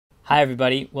Hi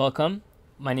everybody, welcome.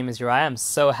 My name is Uriah. I'm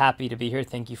so happy to be here.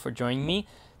 Thank you for joining me.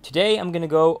 Today I'm going to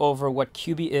go over what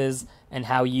Cubee is and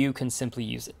how you can simply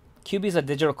use it. Cubee is a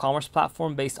digital commerce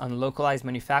platform based on localized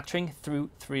manufacturing through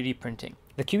 3D printing.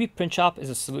 The Cubee Print Shop is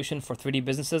a solution for 3D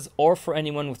businesses or for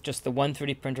anyone with just the one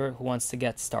 3D printer who wants to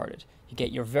get started. You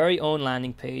get your very own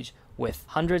landing page with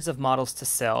hundreds of models to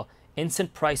sell,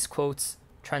 instant price quotes,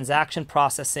 transaction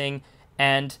processing,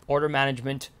 and order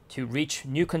management to reach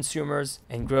new consumers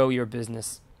and grow your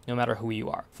business no matter who you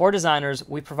are. For designers,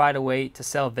 we provide a way to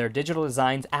sell their digital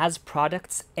designs as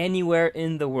products anywhere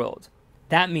in the world.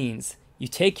 That means you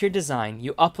take your design,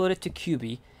 you upload it to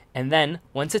Cubee, and then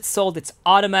once it's sold, it's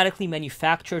automatically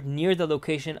manufactured near the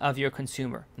location of your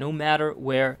consumer, no matter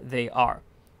where they are.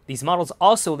 These models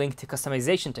also link to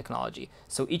customization technology,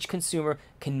 so each consumer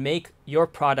can make your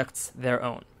products their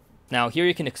own. Now, here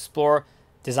you can explore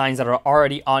designs that are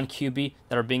already on Cubee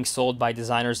that are being sold by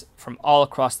designers from all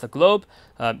across the globe.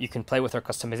 You can play with our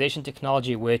customization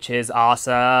technology, which is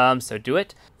awesome, so do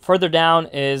it. Further down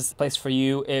is a place for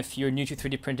you if you're new to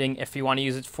 3D printing, if you want to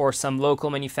use it for some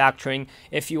local manufacturing,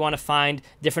 if you want to find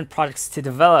different products to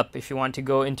develop, if you want to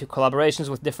go into collaborations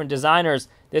with different designers.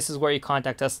 This is where you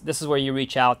contact us, this is where you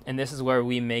reach out, and this is where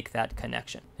we make that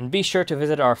connection. And be sure to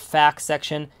visit our facts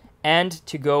section and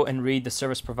to go and read the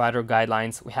service provider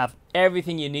guidelines. We have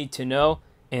everything you need to know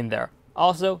in there.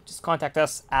 Also, just contact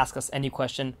us, ask us any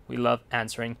question. We love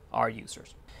answering our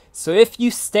users. So if you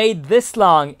stayed this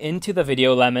long into the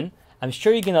video, Lemon, I'm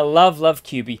sure you're gonna love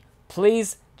Cubee.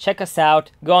 Please check us out,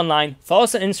 go online, follow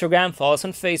us on Instagram, follow us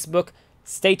on Facebook.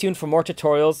 Stay tuned for more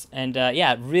tutorials, and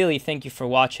yeah, really thank you for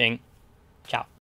watching. Ciao.